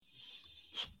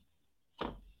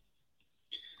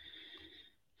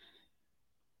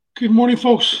Good morning,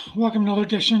 folks. Welcome to another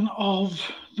edition of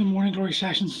the Morning Glory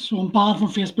Sessions. So I'm banned from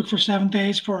Facebook for 7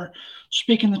 days for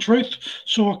speaking the truth.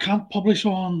 So I can't publish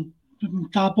on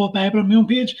Dad Bod Bible on my own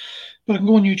page, but I can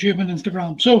go on YouTube and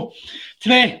Instagram. So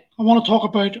today I want to talk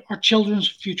about our children's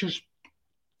futures.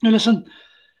 Now, listen,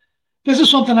 this is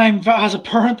something as a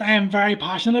parent, I am very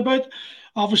passionate about,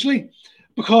 obviously,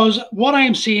 because what I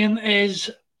am seeing is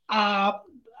a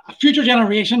future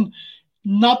generation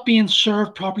not being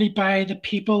served properly by the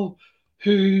people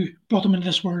who brought them into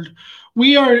this world.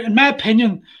 We are, in my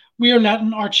opinion, we are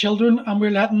letting our children and we're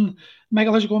letting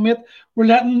Michael, how's it going, mate? We're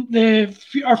letting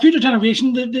our future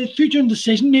generation, the future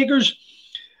decision makers,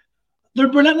 we're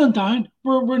letting them down.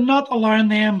 We're not allowing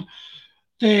them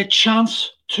the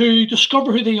chance to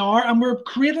discover who they are, and we're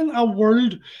creating a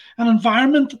world, an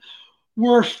environment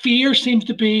where fear seems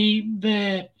to be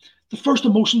the first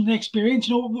emotion they experience.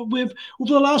 We've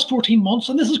over the last 14 months,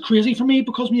 and this is crazy for me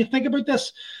because when you think about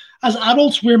this, as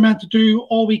adults, we're meant to do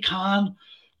all we can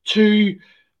to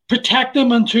protect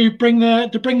them and to bring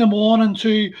them on and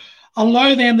to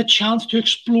allow them the chance to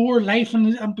explore life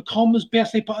and become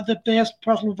the best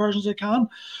possible versions they can.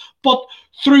 But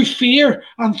through fear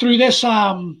and through this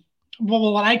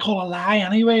what I call a lie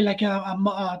anyway, like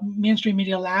a mainstream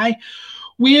media lie,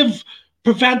 we have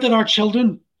prevented our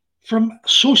children from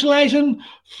socializing.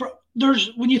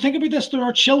 When you think about this, there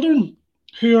are children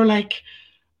who are like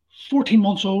 14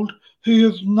 months old who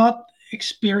have not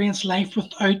experienced life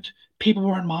without people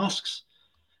wearing masks.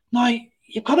 Now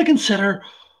you've got to consider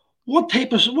what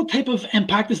type of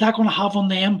impact is that going to have on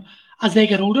them as they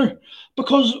get older,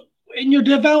 because in your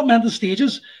developmental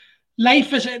stages,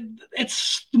 life is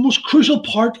it's the most crucial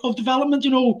part of development.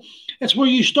 It's where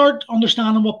you start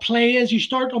understanding what play is. You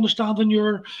start understanding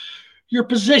your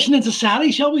position in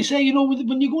society, shall we say.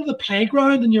 When you go to the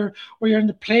playground and you're in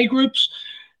the play groups,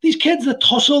 these kids that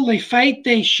tussle, they fight,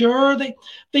 they share,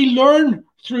 they learn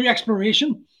through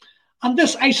exploration. And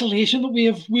this isolation that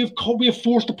we have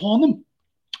forced upon them,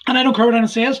 and I don't care what anyone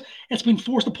says, it's been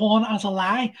forced upon as a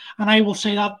lie. And I will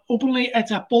say that openly,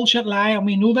 it's a bullshit lie. And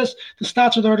we know this. The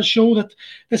stats are there to show that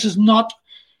this is not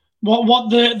what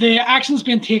the actions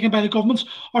being taken by the governments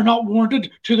are not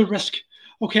warranted to the risk.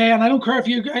 Okay. And I don't care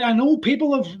I know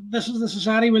this is the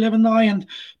society we live in now, and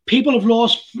people have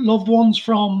lost loved ones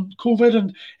from COVID,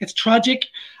 and it's tragic.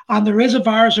 And there is a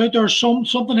virus out there.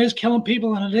 Something is killing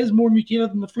people, and it is more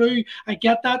mutated than the flu. I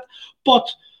get that.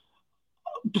 But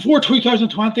before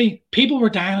 2020, people were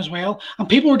dying as well, and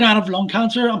people were dying of lung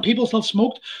cancer, and people still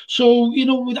smoked. So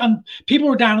and people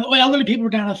were dying. Elderly people were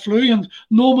dying of flu, and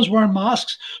no one was wearing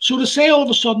masks. So to say all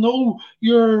of a sudden, oh,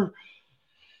 you're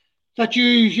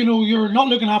not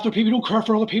looking after people, you don't care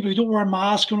for other people, you don't wear a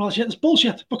mask and all that shit, it's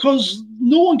bullshit, because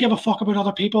no one give a fuck about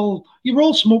other people. You were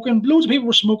all smoking, loads of people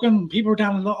were smoking, people were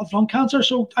dying of lung cancer.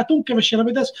 So I don't give a shit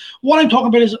about this. What I'm talking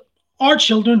about is our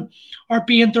children are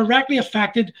being directly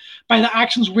affected by the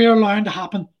actions we're allowing to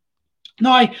happen.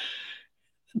 Now,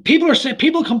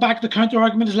 people come back to the counter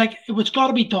argument is like, it's got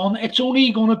to be done. It's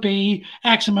only going to be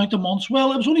X amount of months.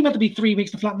 Well, it was only meant to be 3 weeks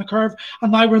to flatten the curve,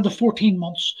 and now we're in the 14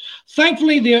 months.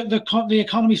 Thankfully, the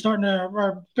economy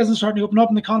our business starting to open up,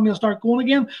 and the economy will start going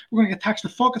again. We're going to get taxed the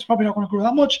fuck. It's probably not going to grow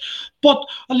that much, but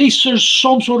at least there's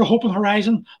some sort of hope on the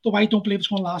horizon, though I don't believe it's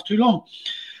going to last too long.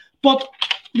 But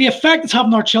the effect it's having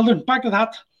on our children, back to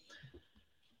that.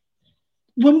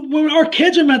 When our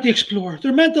kids are meant to explore,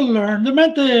 they're meant to learn, they're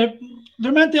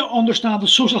meant to understand the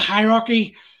social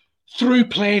hierarchy through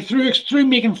play, through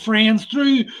making friends,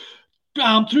 through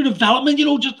development.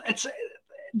 It's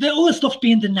all this stuff's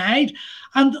being denied,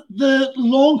 and the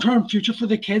long-term future for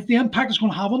the kids, the impact it's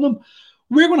going to have on them.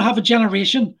 We're going to have a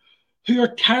generation who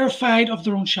are terrified of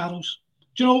their own shadows.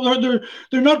 They're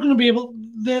not going to be able.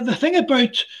 The thing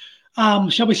about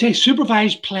shall we say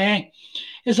supervised play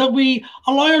is that we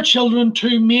allow our children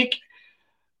to make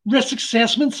risk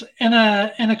assessments in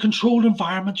a controlled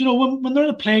environment. When they're in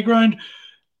a playground,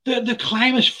 the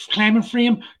climbing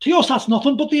frame, to us that's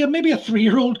nothing, but they have maybe a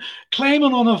 3-year-old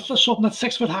climbing on something that's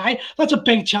 6 foot high. That's a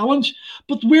big challenge.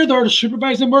 But we're there to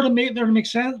supervise them. We're there to make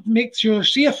sense, make sure they're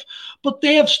safe. But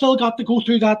they have still got to go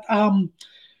through that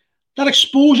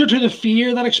exposure to the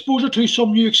fear, that exposure to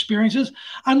some new experiences,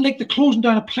 and like the closing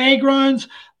down of playgrounds.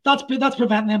 That's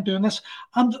preventing them doing this.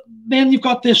 And then you've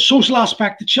got this social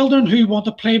aspect, the children who want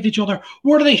to play with each other.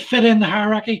 Where do they fit in the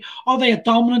hierarchy? Are they a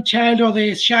dominant child? Are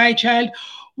they a shy child?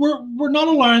 We're not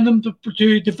allowing them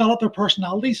to develop their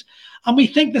personalities. And we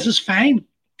think this is fine.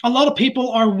 A lot of people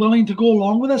are willing to go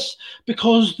along with this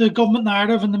because the government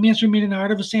narrative and the mainstream media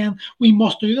narrative is saying we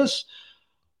must do this.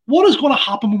 What is going to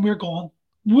happen when we're gone?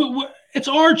 It's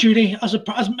our duty this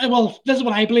is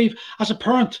what I believe as a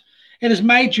parent. It is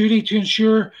my duty to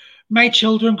ensure my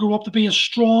children grow up to be as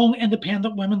strong,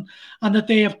 independent women, and that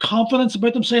they have confidence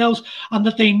about themselves, and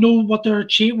that they know what they're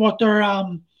achieve, what they're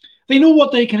they know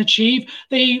what they can achieve.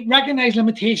 They recognize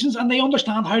limitations and they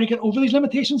understand how to get over these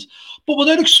limitations. But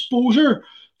without exposure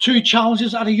to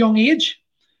challenges at a young age,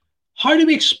 how do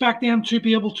we expect them to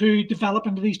be able to develop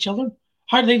into these children?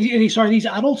 How do they, sorry, these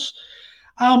adults?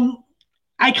 Um,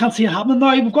 I can't see it happening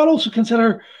now. We've got to also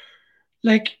consider,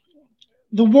 like,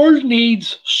 the world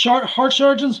needs heart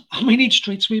surgeons and we need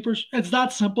street sweepers. It's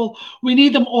that simple. We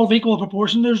need them all of equal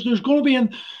proportion. There's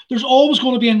always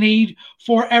going to be a need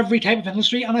for every type of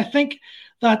industry. And I think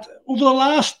that over the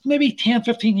last maybe 10,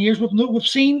 15 years, we've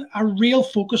seen a real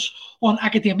focus on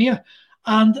academia,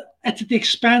 and it's at the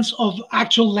expense of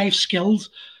actual life skills.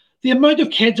 The amount of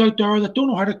kids out there that don't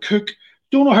know how to cook,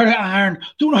 don't know how to iron,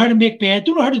 don't know how to make bed,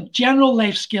 don't know how to general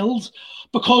life skills,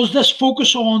 because this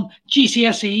focus on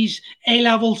GCSEs, A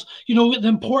levels, the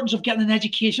importance of getting an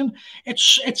education,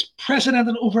 it's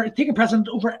taking precedent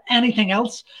over anything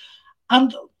else.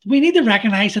 And we need to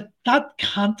recognize that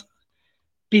can't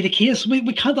be the case. We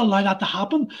can't allow that to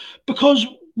happen, because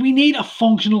we need a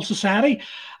functional society.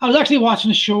 I was actually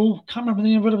watching a show, can't remember the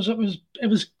name of it. It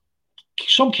was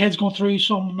some kids going through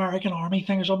some American army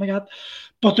thing or something like that,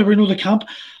 but they were in the camp.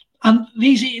 And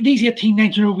these 18,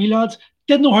 19-year-old wee lads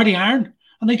didn't know how to iron,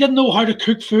 and they didn't know how to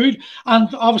cook food. And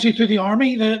obviously through the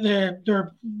army,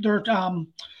 their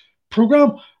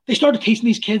program, they started teaching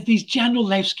these kids these general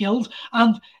life skills,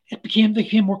 and they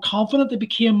became more confident, they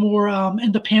became more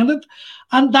independent.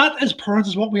 And that, as parents,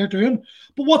 is what we are doing.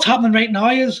 But what's happening right now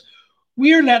is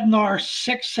we're letting our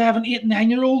 6, 7, 8,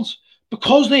 9-year-olds,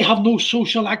 because they have no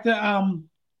social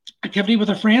activity with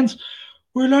their friends,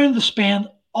 we're learning to spend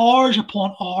hours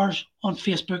upon hours on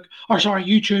Facebook,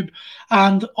 YouTube,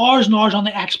 and hours on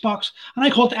the Xbox. And I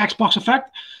call it the Xbox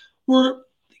effect, where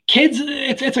kids,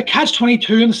 it's a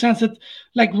catch-22 in the sense that,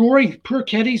 like Rory, poor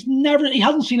kid, he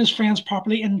hasn't seen his friends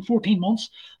properly in 14 months.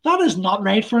 That is not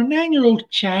right for a 9-year-old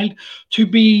child to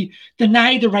be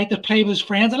denied the right to play with his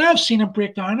friends. And I've seen him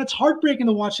break down. It's heartbreaking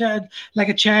to watch like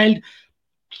a child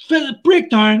break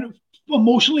down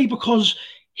emotionally because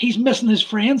he's missing his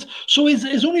friends. So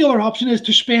his only other option is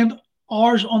to spend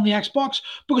hours on the Xbox,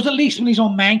 because at least when he's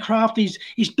on Minecraft,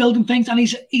 he's building things, and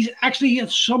he's actually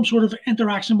at some sort of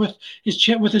interaction with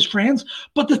his friends.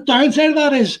 But the downside of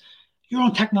that is you're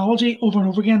on technology over and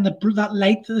over again. That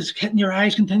light is hitting your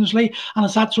eyes continuously, and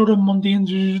it's that sort of mundane,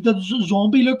 the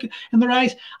zombie look in their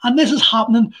eyes. And this is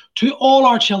happening to all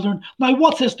our children. Now,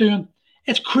 what's this doing?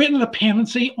 It's creating a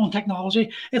dependency on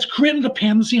technology. It's creating a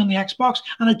dependency on the Xbox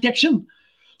and addiction.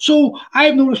 So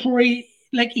I've noticed where he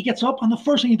gets up and the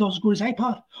first thing he does is go to his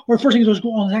iPad, or the first thing he does is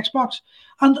go on his Xbox.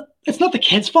 And it's not the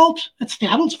kid's fault, it's the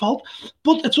adult's fault.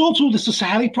 But it's also the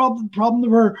society problem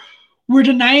that we're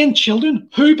denying children,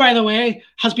 who, by the way,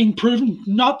 has been proven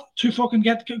not to fucking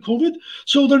get COVID.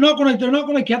 So they're not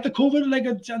gonna get the COVID.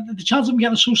 The chance of them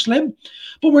getting is so slim.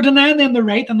 But we're denying them the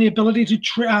right and the ability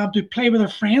to play with their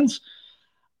friends.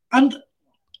 And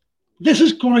this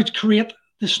is going to create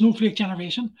the snowflake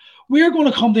generation. We're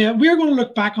going to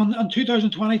look back on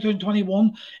 2020,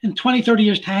 2021 in 20, 30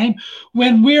 years' time,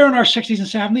 when we're in our 60s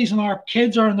and 70s and our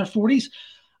kids are in their 40s,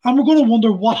 and we're going to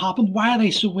wonder what happened. Why are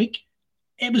they so weak?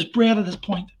 It was bred at this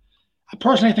point. I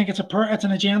personally think it's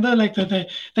an agenda. Like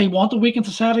they want the weak in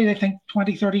society. They think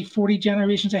 20, 30, 40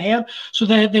 generations ahead. So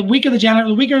the weaker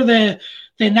the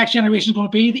next generation is going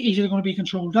to be, the easier they're going to be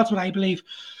controlled. That's what I believe.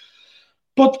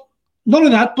 But none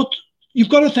of that. But you've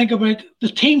got to think about the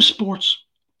team sports.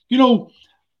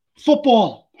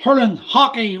 Football, hurling,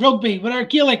 hockey, rugby, whatever,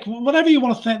 Gaelic, whatever you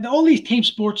want to think. All these team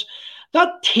sports,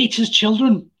 that teaches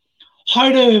children how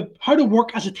to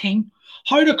work as a team,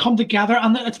 how to come together,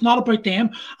 and it's not about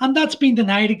them. And that's been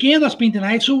denied again. That's been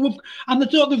denied. So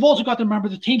they've also got to remember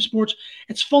the team sports.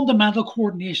 It's fundamental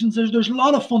coordinations. There's a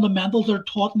lot of fundamentals that are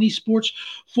taught in these sports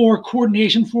for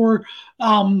coordination, for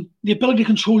the ability to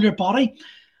control your body.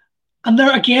 And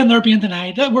they're being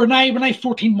denied. We're now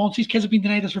 14 months. These kids have been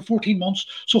denied this for 14 months.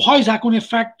 So how is that going to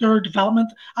affect their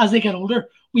development as they get older?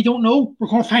 We don't know. We're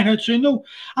going to find out soon, though.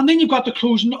 And then you've got the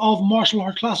closing of martial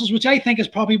art classes, which I think is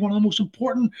probably one of the most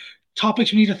important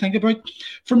topics we need to think about.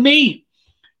 For me,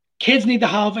 kids need to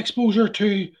have exposure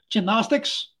to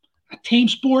gymnastics, a team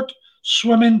sport,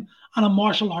 swimming, and a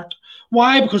martial art.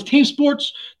 Why? Because team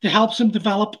sports, it helps them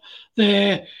develop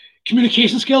the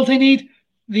communication skills they need.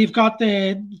 They've got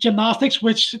the gymnastics,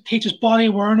 which teaches body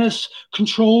awareness,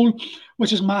 control,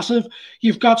 which is massive.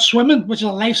 You've got swimming, which is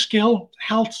a life skill,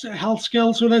 health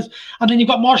skill. So it is. And then you've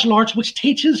got martial arts, which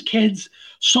teaches kids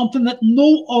something that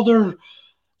no other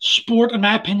sport, in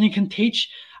my opinion, can teach.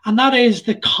 and that is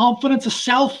the confidence, the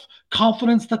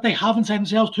self-confidence that they have inside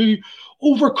themselves to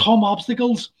overcome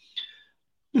obstacles.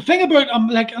 The thing about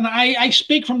and I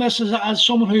speak from this as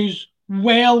someone who's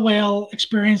well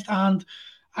experienced, and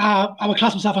I would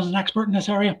class myself as an expert in this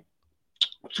area.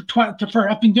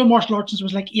 I've been doing martial arts since I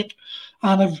was like 8,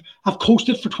 and I've coached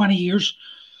it for 20 years.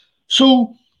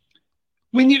 So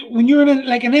when you're in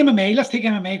like an MMA, let's take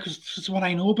MMA because it's what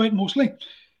I know about mostly.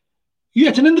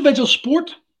 It's an individual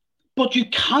sport, but you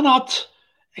cannot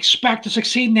expect to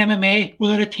succeed in MMA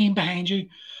without a team behind you.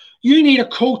 You need a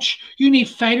coach. You need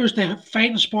fighters to fight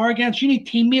and spar against. You need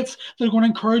teammates that are going to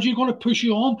encourage you, going to push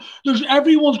you on.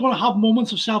 Everyone's going to have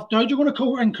moments of self-doubt. You're going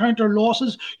to encounter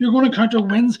losses. You're going to encounter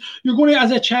wins. You're going to,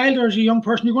 as a child or as a young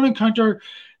person, you're going to encounter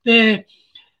the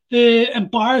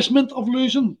embarrassment of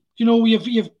losing.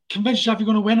 You've convinced yourself you're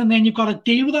going to win, and then you've got to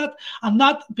deal with that. And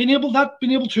being able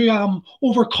to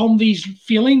overcome these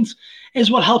feelings is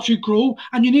what helps you grow.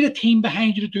 And you need a team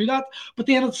behind you to do that. But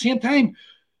then at the same time,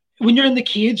 when you're in the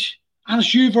cage and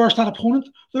it's you versus that opponent,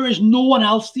 there is no one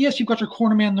else. Yes, you've got your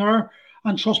corner man there,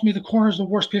 and trust me, the corner is the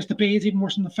worst place to be. It's even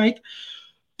worse than the fight.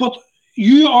 But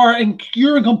you're in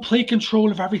complete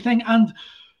control of everything, and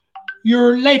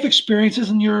your life experiences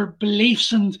and your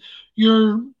beliefs and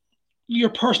your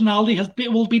personality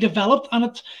will be developed,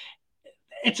 and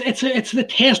it's the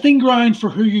testing ground for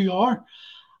who you are.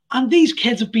 And these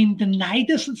kids have been denied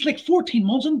this. It's like 14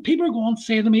 months, and people are going to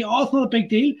say to me, "Oh, it's not a big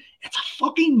deal." It's a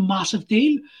fucking massive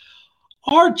deal.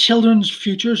 Our children's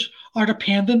futures are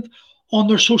dependent on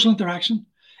their social interaction.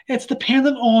 It's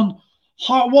dependent on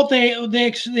what they're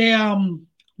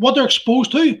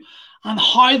exposed to and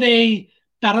how they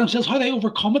better themselves, how they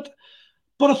overcome it.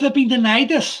 But if they've been denied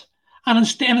this, and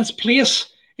in its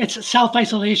place, it's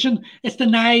self-isolation, it's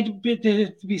denied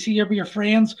to be seen by your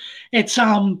friends, it's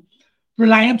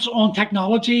reliance on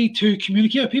technology to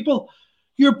communicate with people,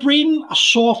 you're breeding a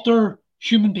softer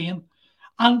human being.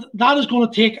 And that is going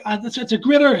to take, it's a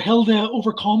greater hill to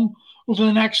overcome over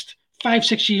the next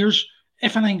 5-6 years,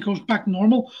 if anything goes back to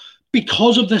normal,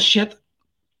 because of this shit.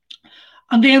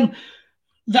 And then,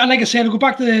 like I said, to go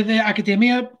back to the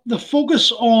academia, the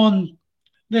focus on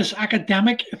this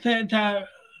academic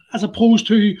as opposed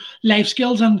to life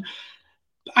skills. And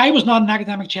I was not an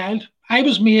academic child. I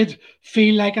was made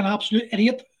feel like an absolute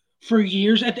idiot for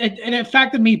years. It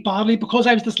affected me badly because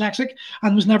I was dyslexic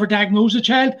and was never diagnosed as a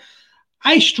child.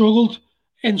 I struggled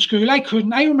in school. I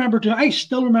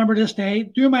still remember this day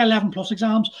doing my 11 plus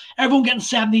exams, everyone getting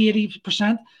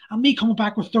 70-80%, and me coming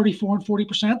back with 34 and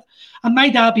 40%. And my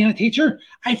dad being a teacher,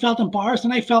 I felt embarrassed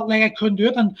and I felt like I couldn't do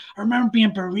it. And I remember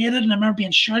being berated and I remember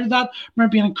being shouted at, I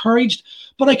remember being encouraged,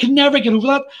 but I could never get over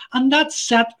that. And that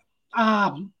set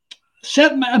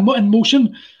in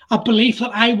motion a belief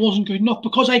that I wasn't good enough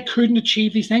because I couldn't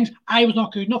achieve these things. I was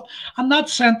not good enough. And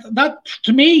that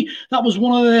to me, that was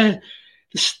one of the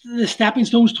stepping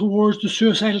stones towards the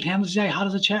suicidal tendencies I had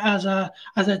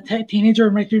as a teenager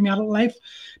and right through my adult life,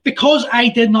 because I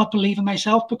did not believe in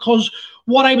myself, because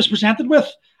what I was presented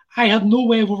with, I had no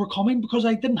way of overcoming, because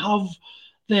I didn't have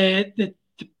the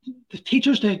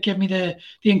teachers to give me the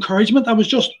encouragement. I was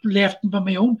just left by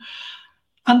my own.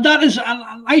 And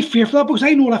I fear for that, because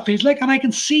I know what it feels like, and I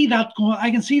can see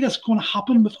this going to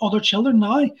happen with other children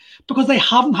now, because they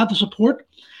haven't had the support.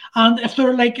 And if they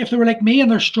were like me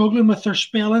and they're struggling with their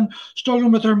spelling,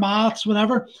 struggling with their maths,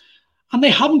 whatever, and they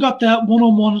haven't got that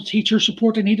one-on-one teacher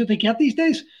support they need that they get these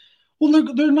days, well,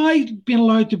 they're now being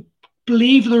allowed to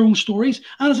believe their own stories.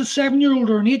 And as a 7-year-old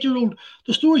or an 8-year-old,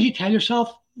 the stories you tell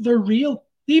yourself, they're real.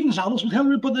 Even as adults will tell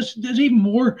you, but there's even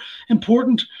more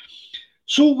important.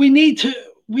 So we need to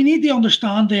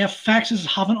understand the effects it's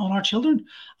having on our children,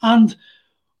 and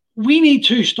we need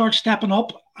to start stepping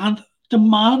up and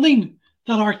demanding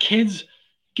that our kids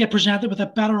get presented with a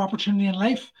better opportunity in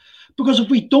life. Because if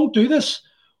we don't do this,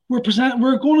 we're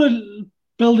going to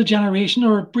build a generation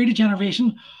or breed a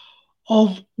generation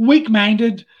of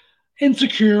weak-minded,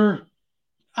 insecure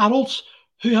adults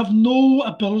who have no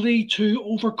ability to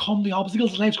overcome the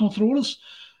obstacles life's going to throw at us.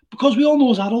 Because we all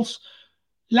know as adults,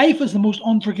 life is the most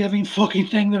unforgiving fucking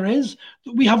thing there is.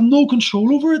 We have no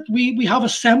control over it. We have a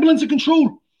semblance of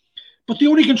control, but the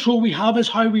only control we have is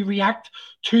how we react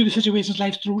to the situations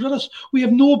life throws at us. We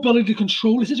have no ability to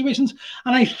control the situations.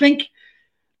 And I think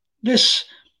this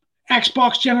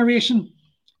Xbox generation,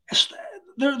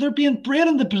 they're being bred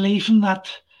in the belief in that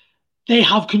they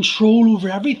have control over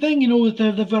everything. You know,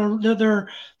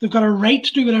 they've got a right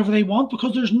to do whatever they want,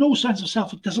 because there's no sense of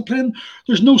self-discipline.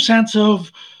 There's no sense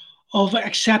of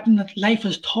accepting that life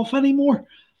is tough anymore.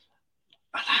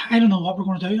 I don't know what we're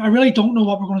going to do. I really don't know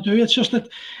what we're going to do. It's just that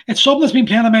it's something that's been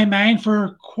playing in my mind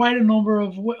for quite a number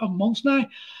of months now.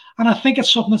 And I think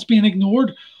it's something that's being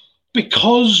ignored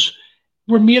because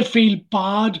we're made feel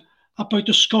bad about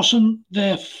discussing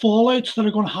the fallouts that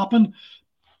are going to happen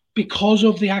because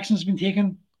of the actions that have been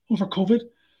taken over COVID.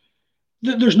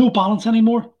 There's no balance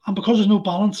anymore. And because there's no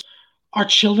balance, our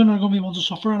children are going to be the ones to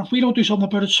suffer. And if we don't do something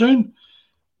about it soon,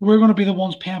 we're going to be the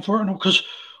ones paying for it. Because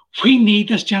we need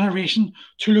this generation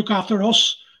to look after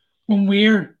us when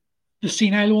we're the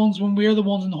senile ones, when we're the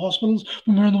ones in the hospitals,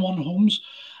 when we're in the one homes.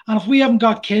 And if we haven't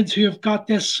got kids who have got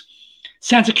this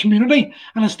sense of community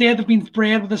and instead they've been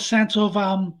bred with a sense of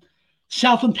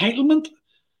self entitlement,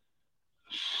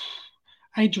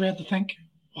 I dread to think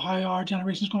how our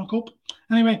generation is going to cope.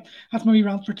 Anyway, that's my wee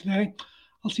rant for today.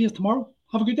 I'll see you tomorrow.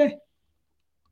 Have a good day.